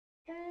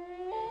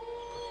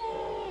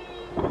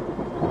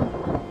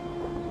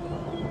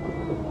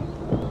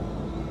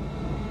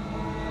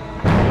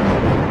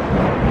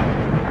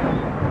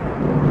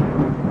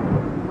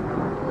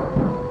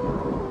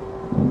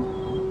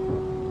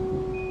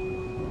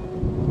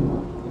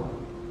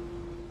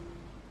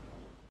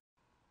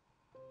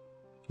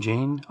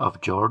Jane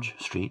of George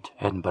Street,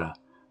 Edinburgh,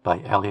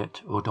 by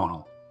Elliott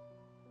O'Donnell.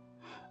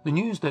 The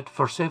news that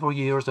for several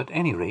years at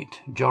any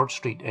rate George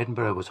Street,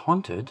 Edinburgh was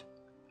haunted,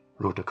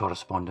 wrote a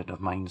correspondent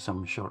of mine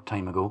some short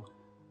time ago,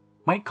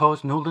 might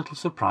cause no little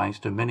surprise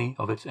to many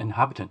of its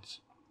inhabitants.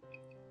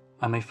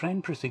 And my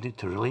friend proceeded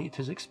to relate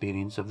his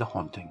experience of the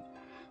haunting,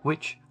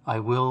 which I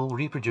will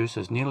reproduce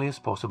as nearly as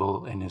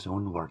possible in his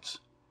own words.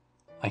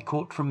 I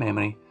quote from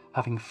memory,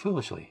 having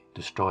foolishly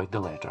destroyed the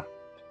letter.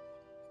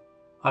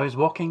 I was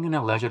walking in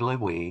a leisurely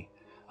way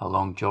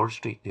along George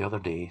Street the other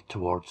day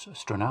towards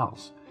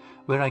Stranal's,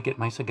 where I get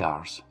my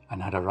cigars,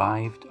 and had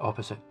arrived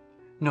opposite.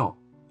 No,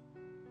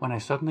 when I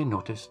suddenly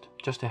noticed,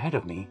 just ahead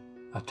of me,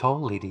 a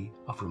tall lady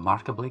of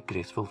remarkably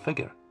graceful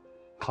figure,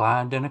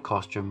 clad in a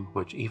costume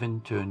which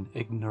even to an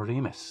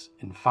ignoramus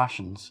in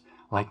fashions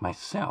like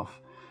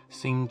myself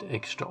seemed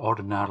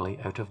extraordinarily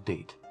out of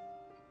date.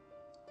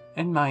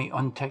 In my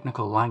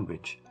untechnical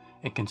language,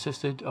 it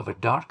consisted of a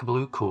dark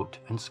blue coat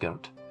and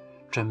skirt,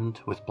 trimmed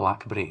with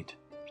black braid.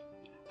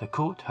 The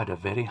coat had a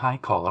very high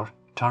collar,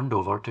 turned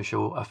over to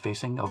show a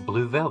facing of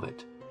blue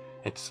velvet.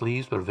 Its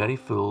sleeves were very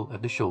full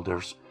at the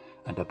shoulders,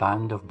 and a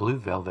band of blue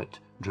velvet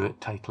drew it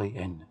tightly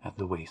in at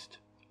the waist.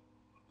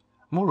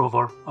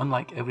 Moreover,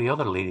 unlike every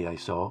other lady I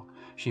saw,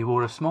 she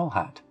wore a small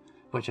hat,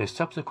 which I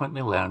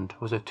subsequently learned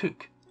was a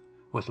toque,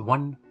 with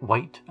one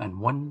white and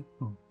one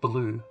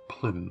blue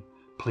plume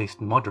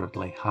placed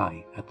moderately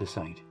high at the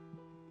side.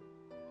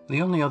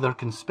 The only other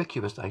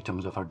conspicuous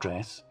items of her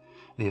dress,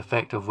 the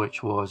effect of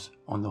which was,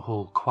 on the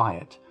whole,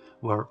 quiet,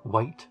 were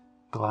white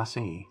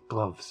glacé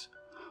gloves,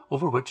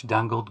 over which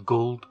dangled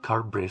gold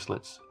curb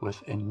bracelets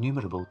with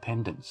innumerable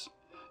pendants,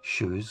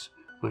 shoes,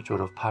 which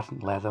were of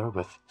patent leather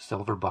with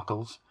silver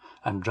buckles,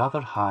 and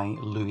rather high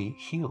Louis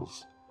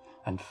heels,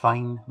 and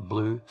fine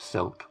blue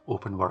silk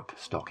openwork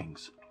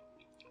stockings.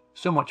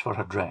 So much for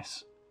her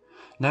dress.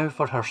 Now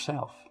for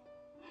herself.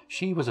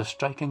 She was a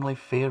strikingly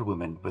fair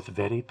woman with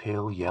very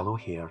pale yellow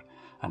hair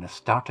and a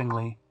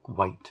startlingly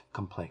white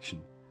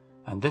complexion,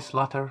 and this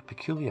latter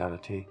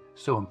peculiarity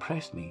so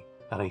impressed me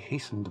that I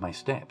hastened my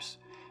steps,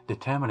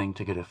 determining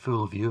to get a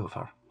full view of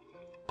her.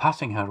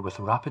 Passing her with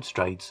rapid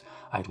strides,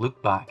 I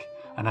looked back,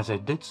 and as I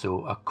did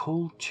so a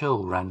cold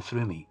chill ran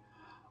through me.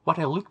 What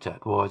I looked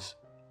at was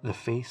the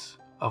face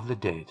of the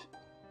dead.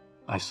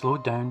 I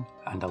slowed down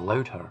and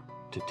allowed her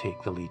to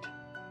take the lead.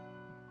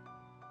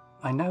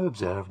 I now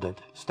observed that,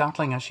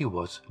 startling as she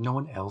was, no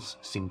one else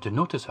seemed to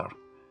notice her.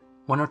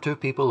 One or two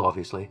people,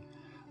 obviously,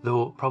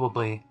 though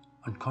probably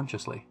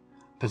unconsciously,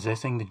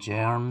 possessing the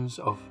germs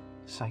of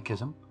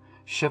psychism,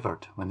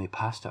 shivered when they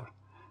passed her,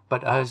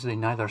 but as they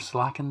neither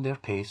slackened their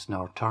pace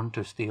nor turned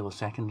to steal a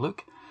second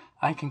look,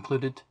 I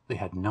concluded they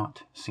had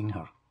not seen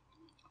her.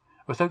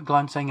 Without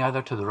glancing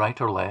either to the right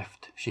or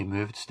left, she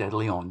moved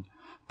steadily on,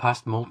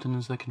 past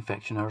Moulton's the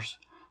confectioner's,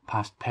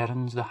 past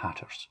Perrin's the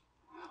hatter's.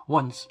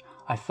 Once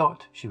I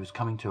thought she was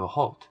coming to a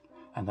halt,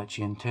 and that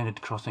she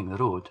intended crossing the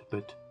road,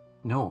 but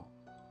no.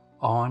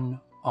 On,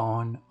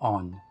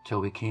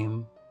 till we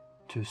came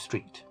to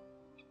street.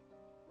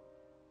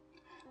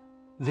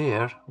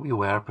 There we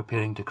were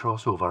preparing to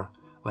cross over,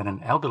 when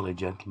an elderly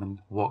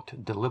gentleman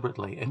walked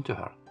deliberately into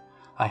her.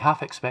 I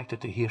half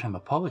expected to hear him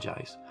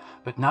apologize,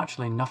 but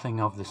naturally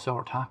nothing of the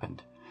sort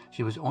happened.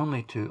 She was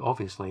only too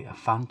obviously a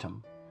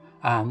phantom,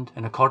 and,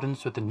 in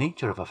accordance with the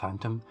nature of a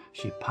phantom,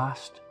 she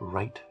passed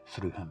right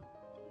through him.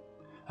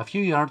 A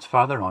few yards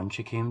farther on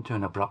she came to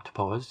an abrupt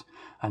pause,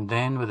 and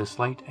then, with a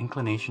slight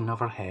inclination of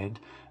her head,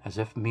 as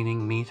if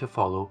meaning me to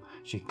follow,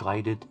 she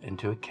glided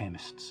into a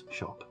chemist's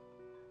shop.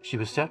 She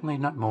was certainly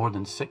not more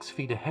than 6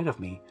 feet ahead of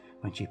me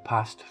when she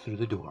passed through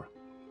the door,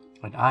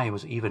 and I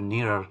was even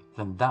nearer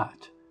than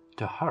that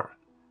to her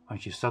when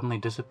she suddenly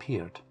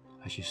disappeared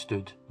as she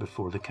stood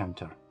before the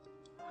counter.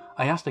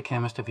 I asked the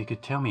chemist if he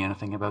could tell me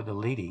anything about the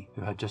lady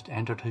who had just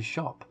entered his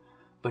shop,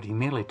 but he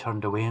merely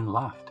turned away and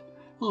laughed.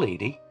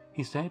 "Lady?"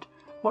 he said.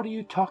 "What are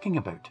you talking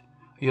about?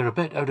 You're a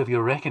bit out of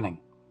your reckoning.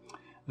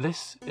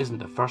 This isn't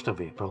the 1st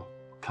of April.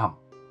 Come,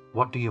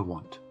 what do you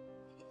want?"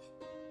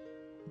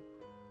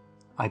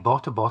 I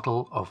bought a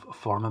bottle of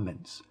Forma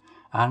mints,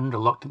 and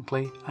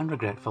reluctantly and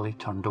regretfully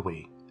turned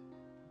away.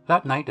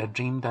 That night I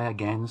dreamed I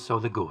again saw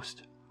the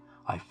ghost.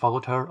 I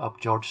followed her up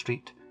George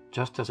Street,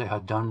 just as I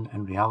had done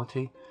in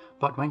reality,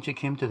 but when she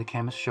came to the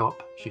chemist's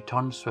shop, she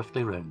turned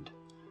swiftly round.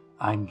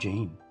 "I'm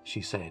Jane,"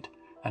 she said,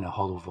 in a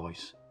hollow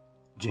voice.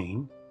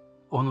 "Jane?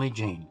 Only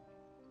Jane."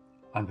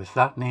 And with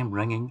that name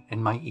ringing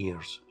in my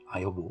ears,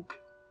 I awoke.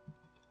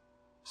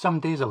 Some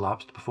days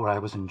elapsed before I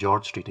was in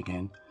George Street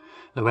again.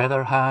 The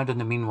weather had, in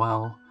the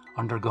meanwhile,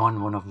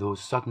 undergone one of those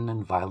sudden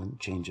and violent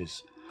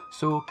changes,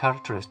 so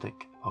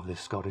characteristic of the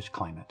Scottish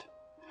climate.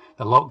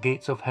 The lock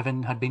gates of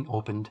heaven had been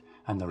opened,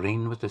 and the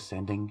rain was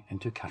descending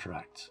into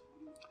cataracts.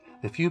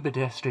 The few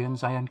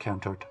pedestrians I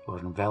encountered were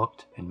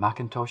enveloped in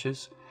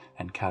macintoshes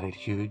and carried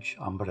huge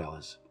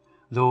umbrellas,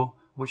 though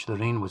which the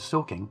rain was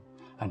soaking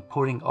and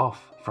pouring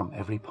off from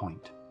every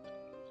point.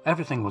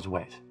 Everything was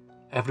wet.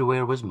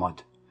 Everywhere was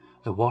mud.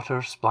 The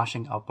water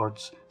splashing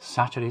upwards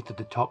saturated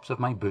the tops of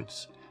my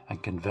boots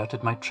and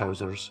converted my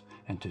trousers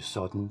into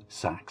sodden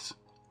sacks.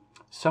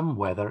 Some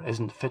weather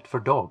isn't fit for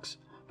dogs,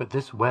 but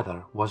this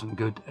weather wasn't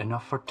good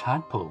enough for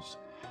tadpoles.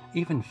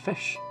 Even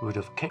fish would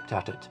have kicked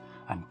at it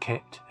and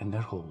kept in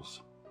their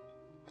holes.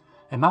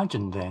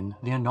 Imagine then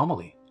the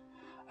anomaly.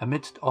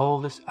 Amidst all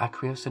this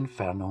aqueous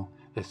inferno,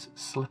 this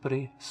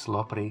slippery,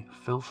 sloppery,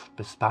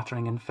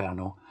 filth-bespattering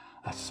inferno,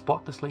 a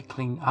spotlessly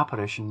clean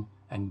apparition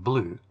in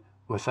blue,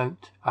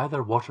 without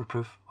either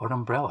waterproof or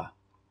umbrella.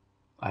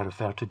 I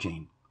refer to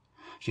Jane.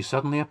 She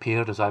suddenly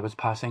appeared as I was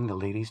passing the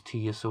Ladies'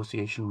 Tea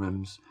Association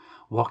rooms,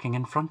 walking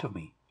in front of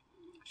me.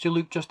 She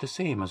looked just the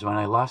same as when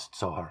I last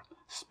saw her,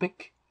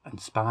 spick and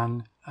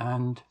span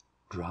and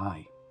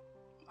dry.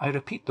 I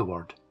repeat the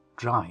word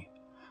dry,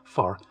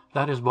 for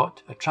that is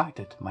what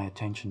attracted my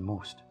attention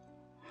most.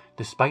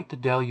 Despite the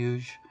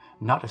deluge,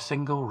 not a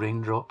single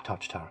raindrop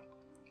touched her.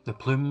 The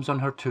plumes on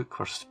her toque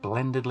were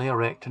splendidly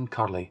erect and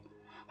curly.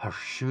 Her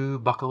shoe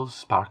buckles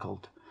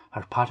sparkled.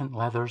 Her patent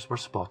leathers were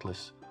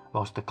spotless,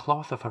 whilst the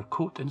cloth of her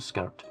coat and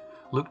skirt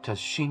looked as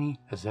sheeny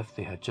as if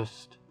they had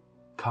just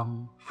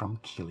come from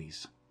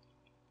Keeley's.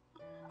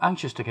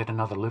 Anxious to get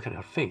another look at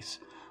her face,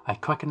 I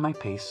quickened my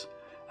pace,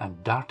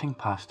 and darting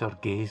past her,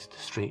 gazed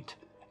straight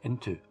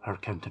into her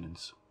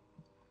countenance.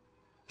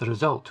 The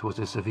result was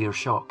a severe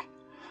shock.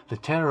 The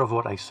terror of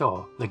what I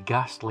saw, the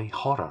ghastly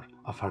horror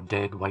of her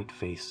dead white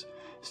face,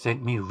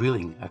 sent me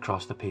reeling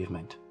across the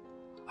pavement.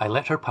 I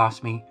let her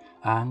pass me,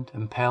 and,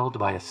 impelled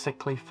by a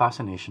sickly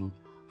fascination,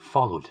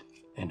 followed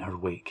in her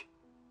wake.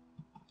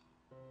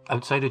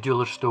 Outside a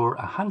jeweller's store,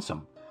 a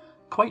hansom,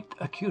 quite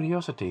a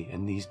curiosity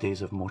in these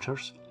days of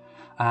motors,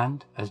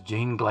 and as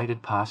Jane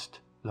glided past,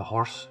 the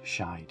horse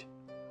shied.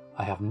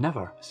 I have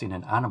never seen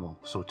an animal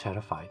so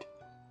terrified.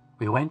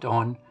 We went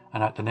on,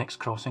 and at the next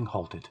crossing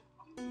halted.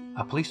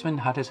 A policeman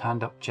had his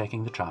hand up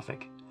checking the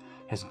traffic.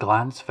 His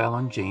glance fell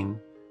on Jane.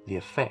 The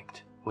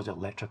effect was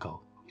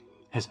electrical.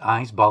 His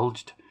eyes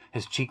bulged,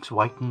 his cheeks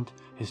whitened,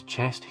 his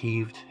chest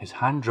heaved, his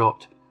hand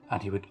dropped,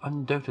 and he would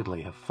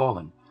undoubtedly have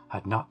fallen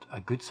had not a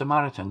good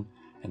Samaritan,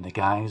 in the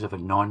guise of a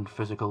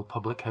non-physical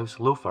public-house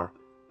loafer,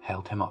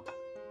 held him up.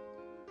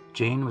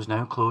 Jane was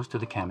now close to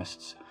the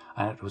chemist's,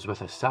 and it was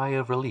with a sigh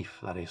of relief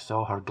that I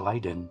saw her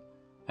glide in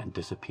and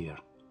disappear.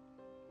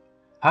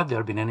 Had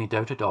there been any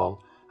doubt at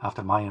all,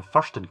 after my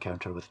first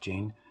encounter with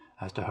Jane,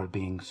 as to her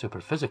being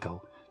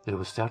superphysical, there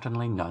was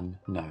certainly none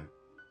now.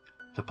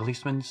 The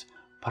policeman's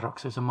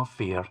paroxysm of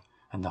fear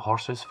and the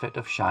horse's fit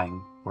of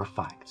shying were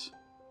facts.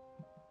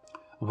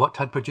 What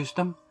had produced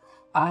them?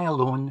 I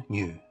alone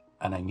knew,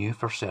 and I knew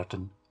for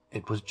certain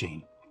it was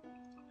Jane.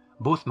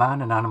 Both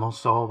man and animal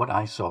saw what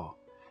I saw,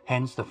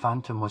 hence the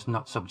phantom was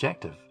not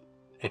subjective,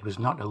 it was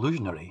not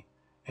illusionary,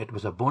 it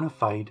was a bona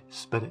fide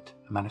spirit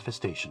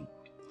manifestation,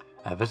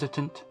 a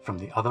visitant from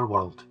the other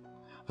world,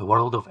 the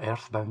world of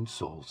earthbound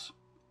souls.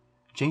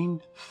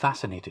 Jane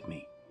fascinated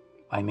me.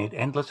 I made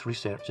endless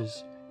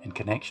researches in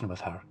connection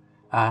with her,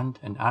 and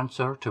in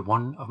answer to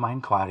one of my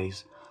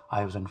inquiries,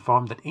 I was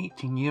informed that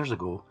 18 years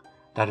ago,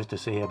 that is to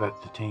say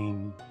about the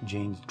time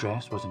Jane's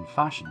dress was in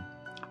fashion,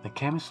 the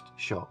chemist's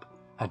shop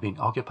had been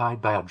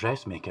occupied by a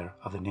dressmaker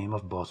of the name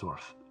of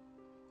Bosworth.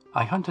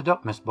 I hunted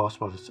up Miss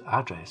Bosworth's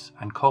address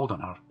and called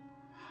on her.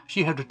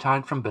 She had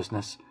retired from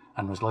business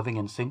and was living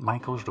in St.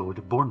 Michael's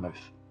Road,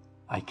 Bournemouth.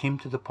 I came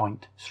to the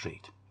point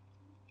straight.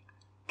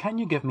 "Can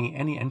you give me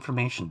any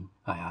information,"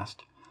 I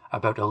asked,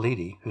 "about a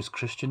lady whose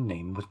Christian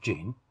name was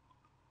Jane?"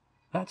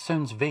 "That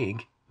sounds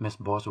vague," Miss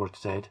Bosworth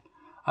said.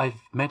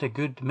 "I've met a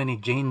good many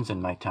Janes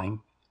in my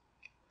time."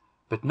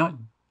 "But not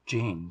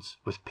Janes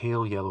with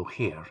pale yellow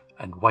hair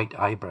and white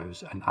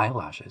eyebrows and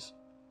eyelashes,"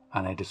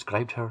 and I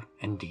described her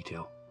in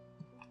detail.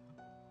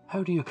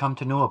 "How do you come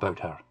to know about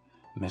her?"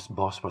 Miss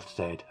Bosworth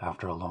said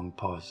after a long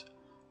pause.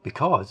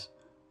 "Because,"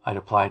 I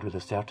replied with a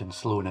certain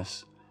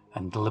slowness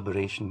and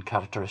deliberation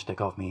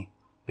characteristic of me,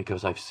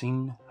 "because I've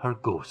seen her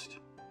ghost."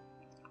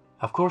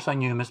 Of course I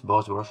knew Miss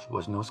Bosworth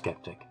was no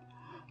sceptic.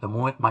 The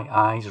moment my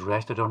eyes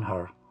rested on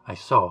her, I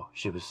saw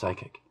she was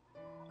psychic,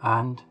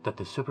 and that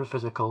the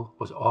superphysical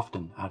was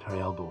often at her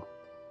elbow.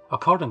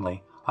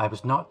 Accordingly, I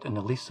was not in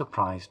the least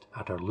surprised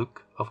at her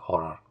look of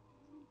horror.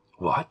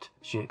 "What?"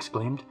 she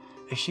exclaimed.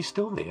 "Is she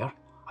still there?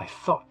 I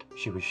thought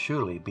she would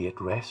surely be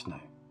at rest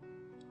now."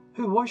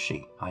 "Who was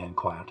she?" I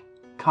inquired.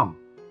 "Come,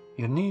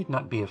 you need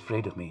not be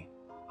afraid of me.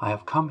 I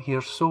have come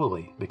here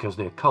solely because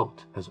the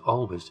occult has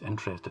always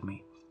interested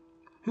me.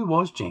 Who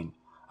was Jane,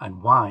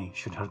 and why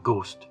should her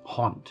ghost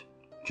haunt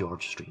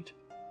George Street?"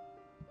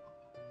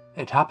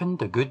 "It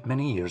happened a good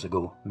many years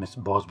ago," Miss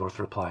Bosworth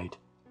replied,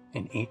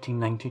 "in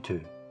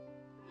 1892.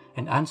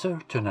 In answer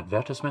to an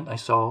advertisement I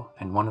saw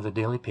in one of the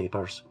daily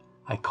papers,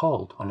 I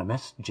called on a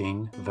Miss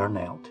Jane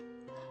Vernelt,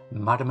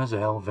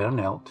 Mademoiselle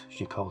Vernelt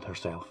she called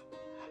herself,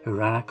 who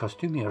ran a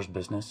costumier's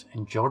business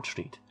in George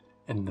Street,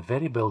 in the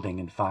very building,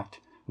 in fact,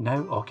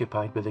 now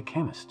occupied by the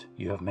chemist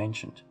you have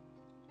mentioned.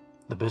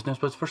 The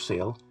business was for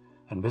sale,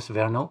 and Miss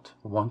Vernolt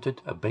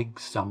wanted a big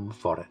sum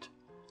for it.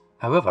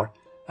 However,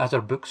 as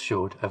her books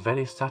showed a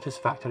very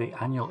satisfactory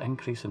annual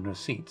increase in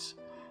receipts,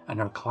 and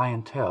her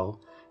clientele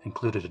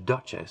included a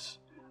duchess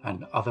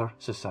and other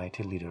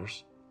society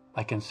leaders,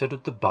 I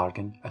considered the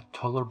bargain a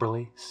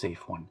tolerably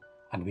safe one,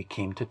 and we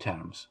came to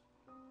terms.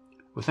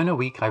 Within a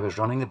week I was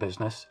running the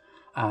business,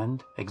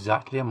 and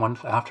exactly a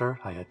month after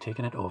I had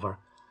taken it over,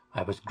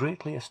 I was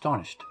greatly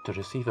astonished to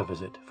receive a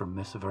visit from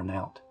Miss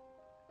Vernolt.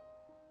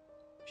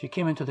 She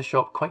came into the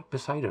shop quite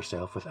beside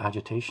herself with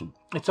agitation.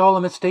 "It's all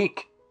a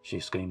mistake," she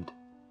screamed.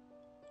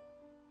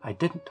 "I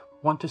didn't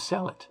want to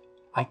sell it.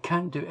 I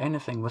can't do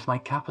anything with my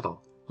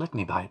capital. Let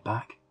me buy it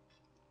back."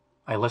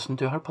 I listened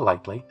to her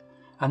politely,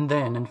 and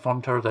then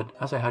informed her that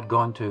as I had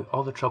gone to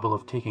all the trouble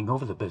of taking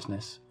over the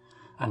business,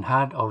 and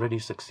had already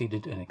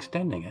succeeded in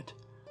extending it,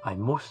 I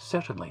most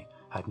certainly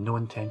had no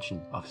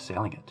intention of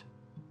selling it.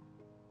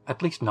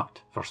 At least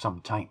not for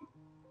some time.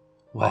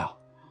 Well,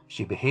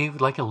 she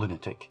behaved like a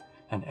lunatic,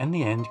 and in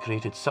the end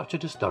created such a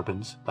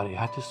disturbance that I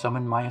had to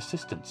summon my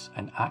assistants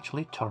and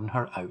actually turn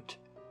her out.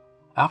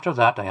 After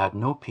that I had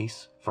no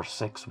peace for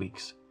 6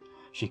 weeks.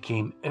 She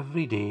came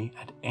every day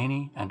at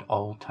any and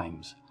all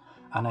times,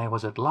 and I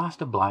was at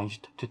last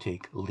obliged to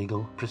take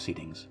legal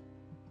proceedings.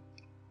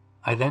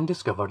 I then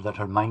discovered that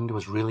her mind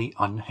was really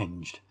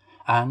unhinged,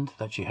 and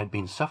that she had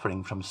been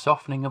suffering from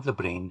softening of the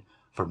brain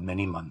for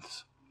many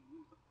months.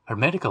 Her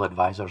medical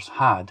advisers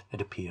had,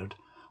 it appeared,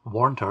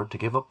 warned her to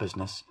give up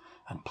business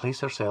and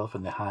place herself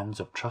in the hands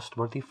of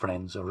trustworthy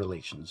friends or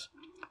relations,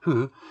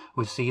 who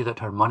would see that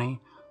her money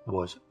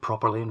was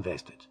properly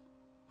invested.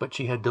 But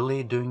she had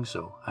delayed doing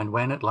so, and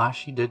when at last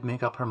she did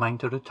make up her mind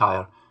to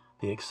retire,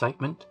 the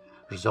excitement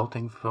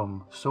resulting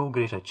from so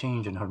great a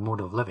change in her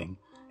mode of living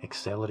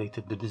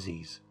accelerated the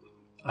disease,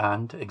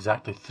 and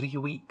exactly 3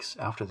 weeks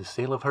after the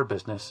sale of her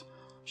business,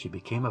 she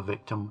became a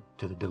victim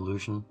to the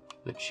delusion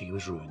that she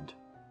was ruined.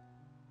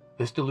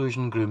 This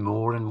delusion grew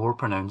more and more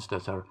pronounced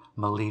as her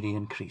malady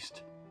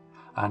increased,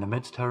 and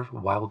amidst her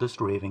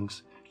wildest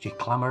ravings she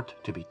clamoured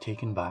to be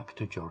taken back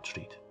to George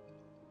Street.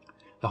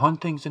 The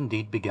hauntings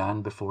indeed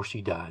began before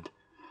she died,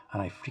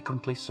 and I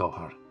frequently saw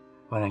her,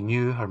 when I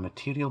knew her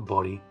material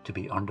body to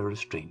be under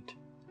restraint,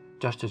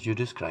 just as you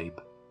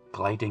describe,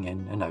 gliding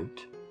in and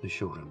out the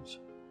showrooms.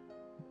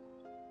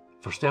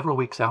 For several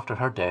weeks after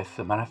her death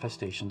the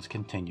manifestations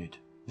continued.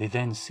 They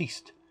then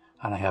ceased,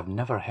 and I have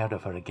never heard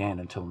of her again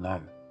until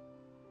now.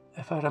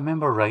 If I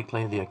remember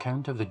rightly, the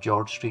account of the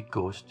George Street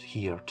ghost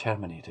here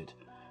terminated,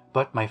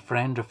 but my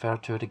friend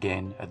referred to it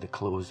again at the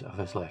close of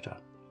his letter.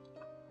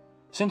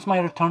 "Since my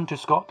return to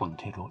Scotland,"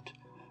 he wrote,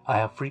 "I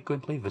have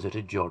frequently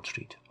visited George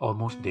Street,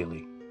 almost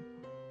daily.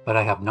 But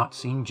I have not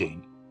seen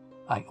Jane.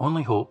 I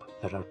only hope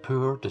that her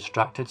poor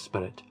distracted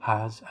spirit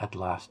has at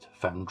last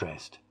found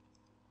rest."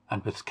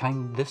 And with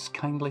this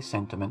kindly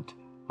sentiment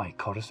my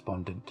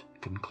correspondent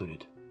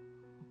concluded.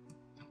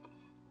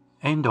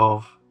 End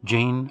of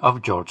Jane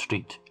of George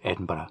Street,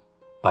 Edinburgh,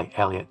 by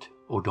Elliott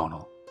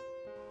O'Donnell.